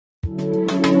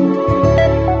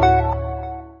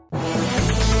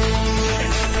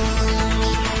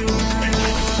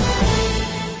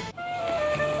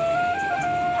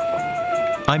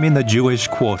I'm in the Jewish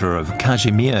quarter of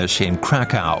Kazimierz in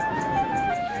Krakow.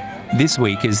 This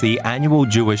week is the annual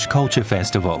Jewish Culture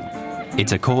Festival.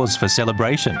 It's a cause for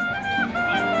celebration.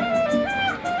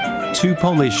 Two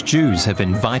Polish Jews have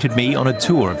invited me on a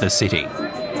tour of the city.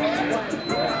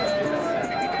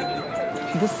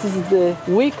 This is the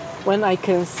week when I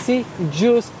can see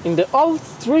Jews in the old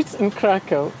streets in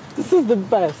Krakow. This is the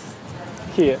best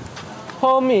here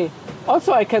for me.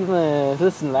 Also, I can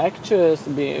listen lectures,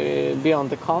 be on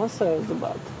the concerts,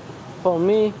 but for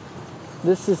me,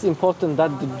 this is important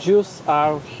that the Jews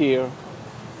are here.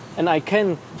 And I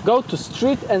can go to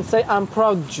street and say, I'm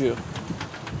proud Jew.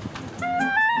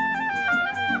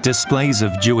 Displays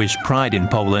of Jewish pride in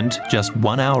Poland, just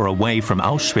 1 hour away from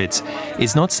Auschwitz,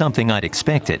 is not something I'd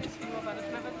expected.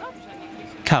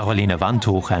 Karolina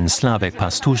Wantuch and Slavek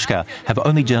Pastuszka have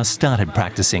only just started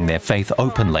practicing their faith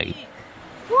openly.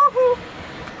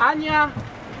 Anya!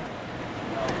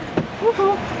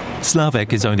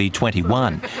 Slavek is only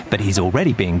 21, but he's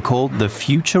already being called the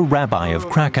future rabbi of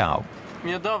Krakow.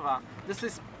 This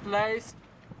is place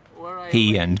where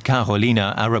He and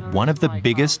Karolina are at one of the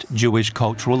biggest Jewish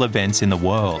cultural events in the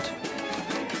world.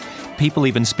 People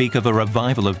even speak of a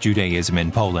revival of Judaism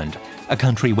in Poland, a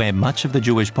country where much of the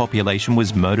Jewish population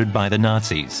was murdered by the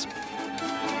Nazis.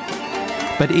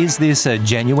 But is this a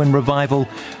genuine revival,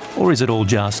 or is it all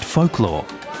just folklore?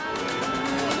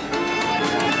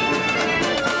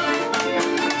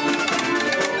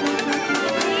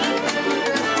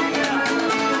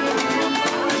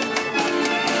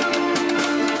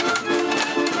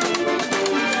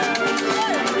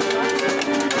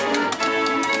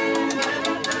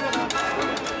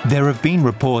 There have been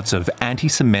reports of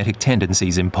anti-Semitic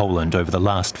tendencies in Poland over the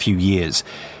last few years,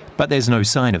 but there's no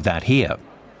sign of that here.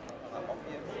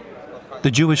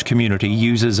 The Jewish community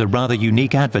uses a rather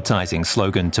unique advertising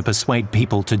slogan to persuade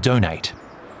people to donate.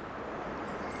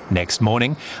 Next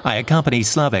morning, I accompany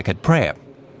Slavek at prayer.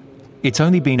 It's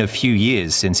only been a few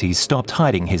years since he's stopped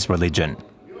hiding his religion.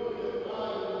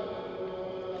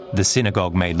 The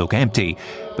synagogue may look empty,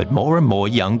 but more and more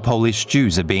young Polish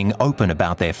Jews are being open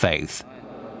about their faith.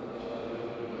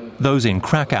 Those in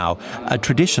Krakow are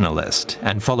traditionalist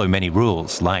and follow many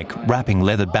rules, like wrapping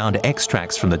leather-bound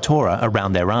extracts from the Torah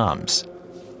around their arms.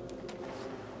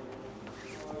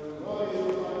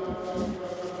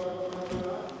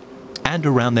 And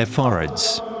around their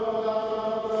foreheads.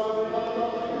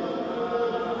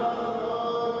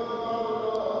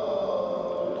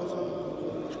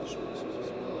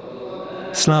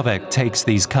 Slavek takes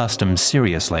these customs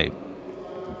seriously.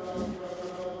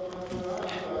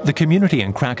 The community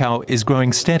in Krakow is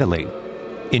growing steadily.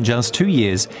 In just 2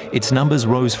 years, its numbers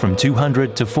rose from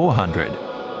 200 to 400.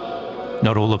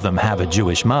 Not all of them have a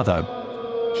Jewish mother.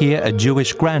 Here, a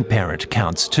Jewish grandparent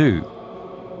counts too.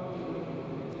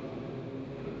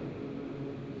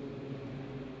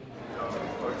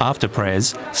 After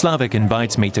prayers, Slavek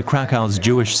invites me to Krakow's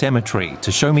Jewish cemetery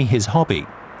to show me his hobby.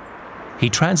 He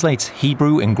translates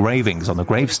Hebrew engravings on the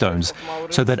gravestones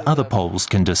so that other Poles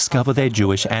can discover their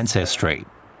Jewish ancestry.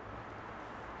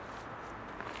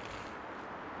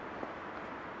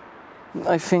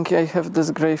 I think I have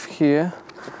this grave here.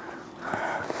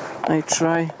 I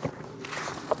try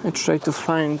to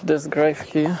find this grave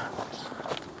here.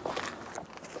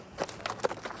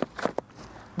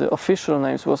 The official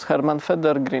name was Herman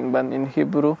Federgrin, but in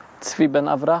Hebrew, Tzvi ben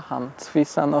Avraham, Tzvi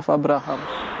son of Abraham.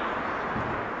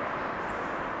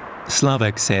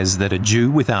 Slavek says that a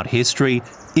Jew without history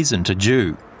isn't a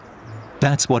Jew.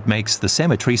 That's what makes the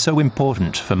cemetery so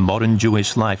important for modern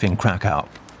Jewish life in Krakow.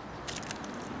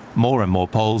 More and more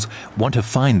Poles want to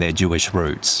find their Jewish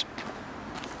roots.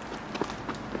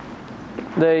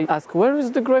 They ask, where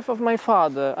is the grave of my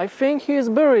father? I think he is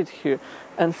buried here.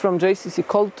 And from JCC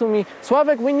called to me,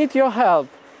 Slavek, we need your help.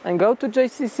 And go to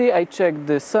JCC, I check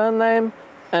the surname,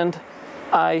 and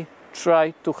I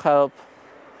try to help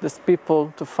these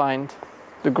people to find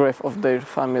the grave of their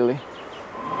family.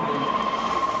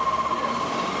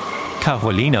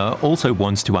 Karolina also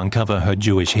wants to uncover her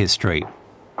Jewish history.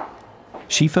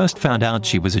 She first found out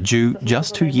she was a Jew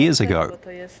just 2 years ago.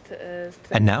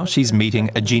 And now she's meeting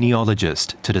a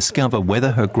genealogist to discover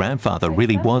whether her grandfather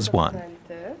really was one.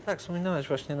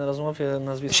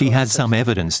 She has some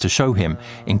evidence to show him,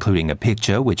 including a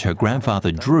picture which her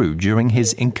grandfather drew during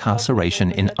his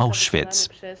incarceration in Auschwitz.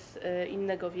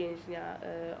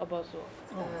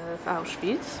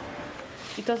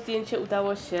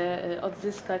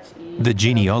 The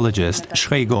genealogist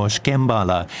Grzegorz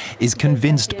Gembala is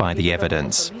convinced by the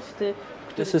evidence.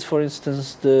 This is, for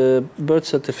instance, the birth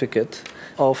certificate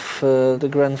of the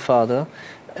grandfather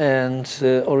and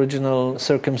the original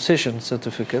circumcision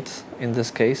certificate, in this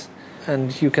case.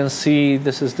 And you can see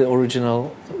this is the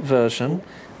original version.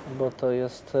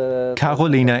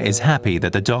 Karolina is happy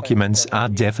that the documents are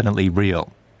definitely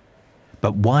real.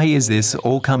 But why is this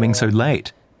all coming so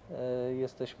late?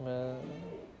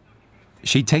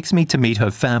 She takes me to meet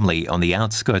her family on the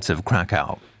outskirts of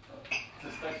Krakow.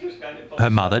 Her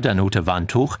mother, Danuta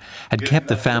Vantuch, had kept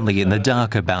the family in the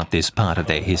dark about this part of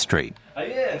their history.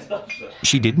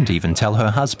 She didn't even tell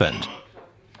her husband.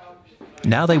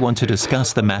 Now they want to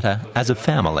discuss the matter as a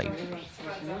family.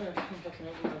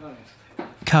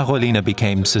 Karolina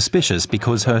became suspicious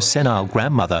because her senile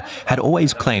grandmother had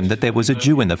always claimed that there was a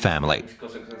Jew in the family.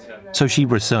 So she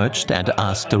researched and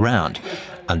asked around,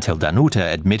 until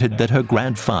Danuta admitted that her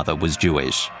grandfather was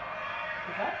Jewish.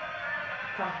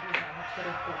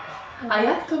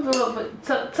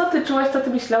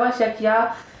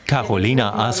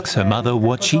 Karolina asks her mother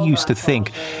what she used to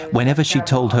think whenever she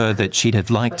told her that she'd have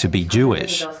liked to be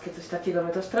Jewish.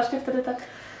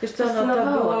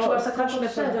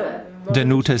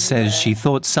 Danuta says she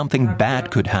thought something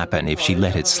bad could happen if she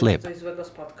let it slip.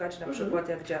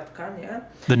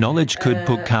 The knowledge could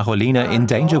put Karolina in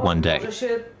danger one day.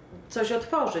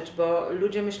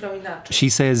 She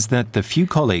says that the few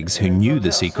colleagues who knew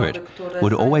the secret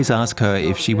would always ask her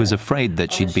if she was afraid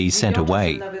that she'd be sent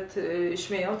away.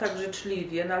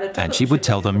 And she would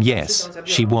tell them yes,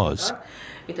 she was.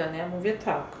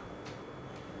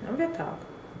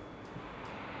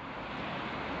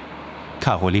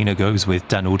 Karolina goes with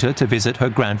Danuta to visit her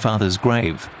grandfather's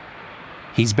grave.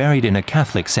 He's buried in a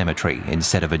Catholic cemetery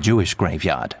instead of a Jewish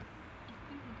graveyard.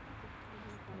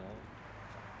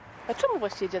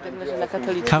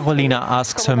 Karolina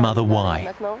asks her mother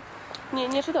why.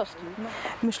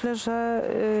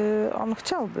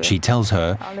 She tells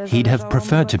her he'd have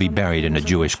preferred to be buried in a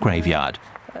Jewish graveyard,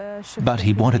 but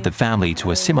he wanted the family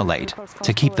to assimilate,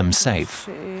 to keep them safe.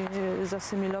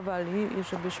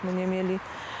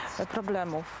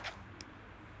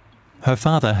 Her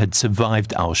father had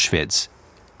survived Auschwitz.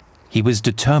 He was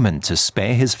determined to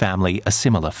spare his family a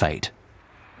similar fate.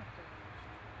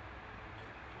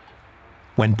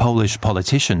 When Polish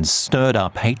politicians stirred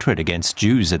up hatred against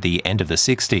Jews at the end of the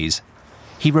 60s,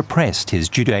 he repressed his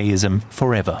Judaism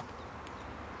forever.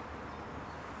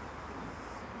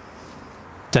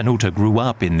 Danuta grew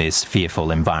up in this fearful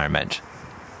environment.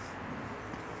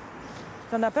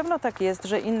 But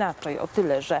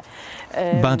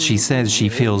she says she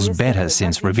feels better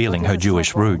since revealing her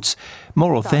Jewish roots,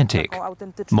 more authentic,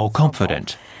 more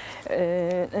confident.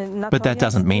 But that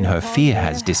doesn't mean her fear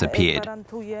has disappeared.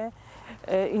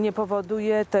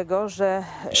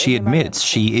 She admits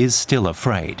she is still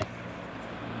afraid.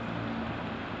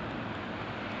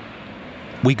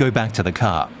 We go back to the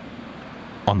car.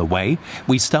 On the way,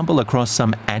 we stumble across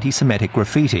some anti-Semitic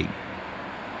graffiti.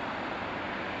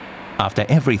 After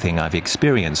everything I've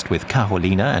experienced with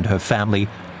Karolina and her family,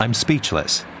 I'm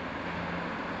speechless.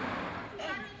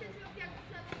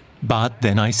 But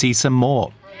then I see some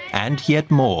more, and yet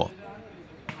more,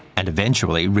 and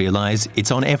eventually realize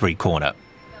it's on every corner.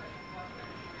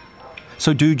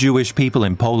 So do Jewish people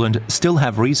in Poland still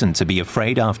have reason to be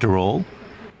afraid after all?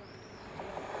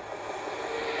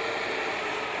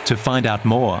 To find out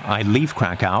more, I leave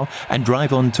Krakow and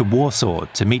drive on to Warsaw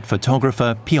to meet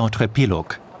photographer Piotr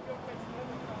Piluk.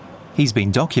 He's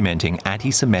been documenting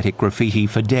anti-Semitic graffiti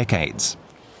for decades.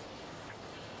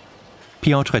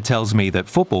 Piotr tells me that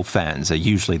football fans are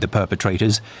usually the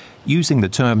perpetrators, using the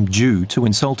term Jew to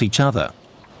insult each other.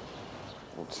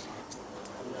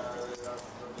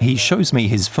 He shows me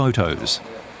his photos.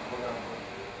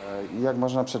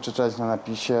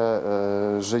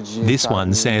 This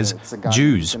one says,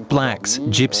 Jews, blacks,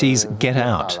 gypsies, get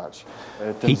out.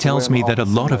 He tells me that a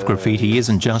lot of graffiti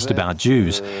isn't just about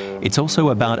Jews, it's also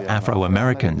about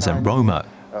Afro-Americans and Roma.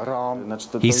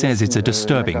 He says it's a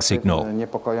disturbing signal.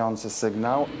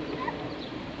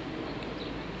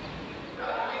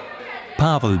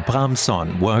 Pavel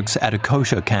Bramson works at a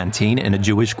kosher canteen in a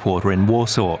Jewish quarter in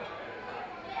Warsaw.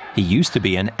 He used to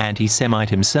be an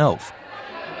anti-Semite himself,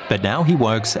 but now he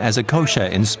works as a kosher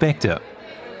inspector.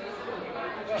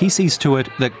 He sees to it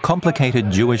that complicated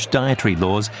Jewish dietary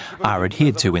laws are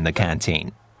adhered to in the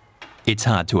canteen. It's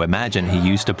hard to imagine he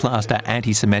used to plaster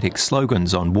anti-Semitic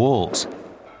slogans on walls.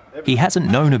 He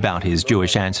hasn't known about his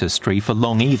Jewish ancestry for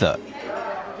long either.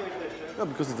 No,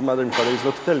 because the mother and father is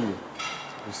not telling me.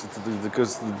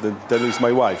 Because the tell is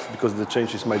my wife, because they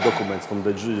changes my documents from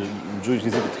the Jewish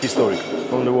historic,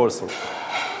 from the Warsaw.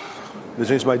 They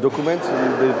changed my document.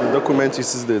 The document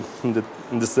is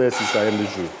in the says is I am the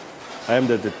Jew. I am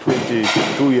the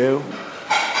 22-year.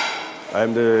 I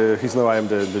am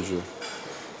the Jew.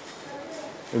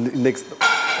 And next,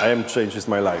 I am changed is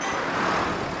my life.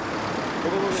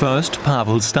 First,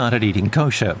 Pavel started eating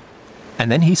kosher,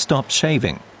 and then he stopped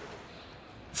shaving.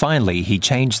 Finally, he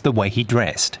changed the way he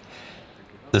dressed.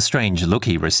 The strange look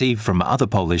he received from other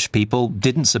Polish people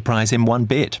didn't surprise him one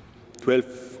bit. 12,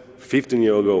 15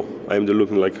 years ago, I am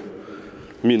looking like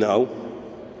me now.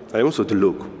 I am also the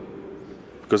look.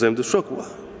 Because I am the shock.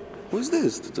 Who is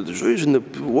this? The Jewish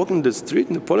walking the street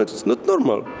in Poland, it's not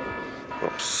normal.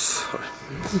 Oh, sorry.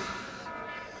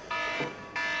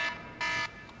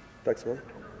 Thanks, man.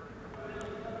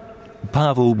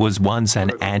 Pavel was once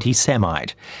an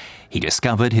anti-Semite. He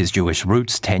discovered his Jewish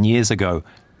roots 10 years ago,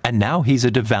 and now he's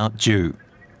a devout Jew.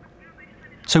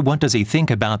 So what does he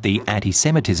think about the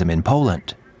anti-Semitism in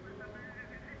Poland?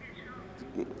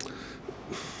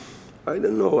 I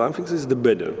don't know. I think this is the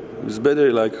better. It's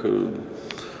better like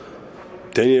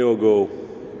 10 years ago.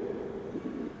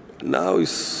 Now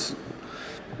it's...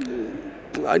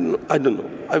 I don't know.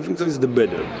 I think this is the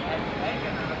better.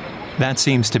 That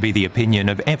seems to be the opinion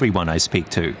of everyone I speak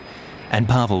to. And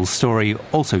Pavel's story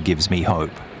also gives me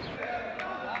hope.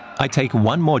 I take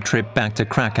one more trip back to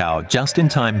Krakow just in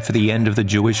time for the end of the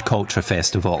Jewish Culture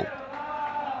Festival.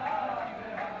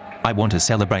 I want to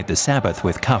celebrate the Sabbath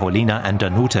with Karolina and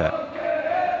Danuta.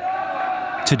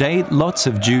 Today, lots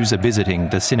of Jews are visiting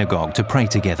the synagogue to pray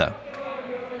together.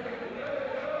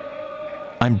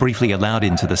 I'm briefly allowed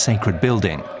into the sacred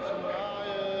building.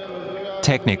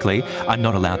 Technically, I'm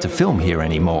not allowed to film here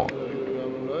anymore.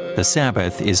 The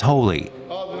Sabbath is holy,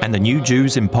 and the new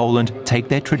Jews in Poland take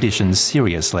their traditions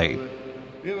seriously.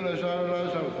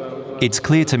 It's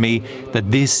clear to me that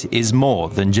this is more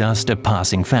than just a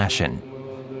passing fashion.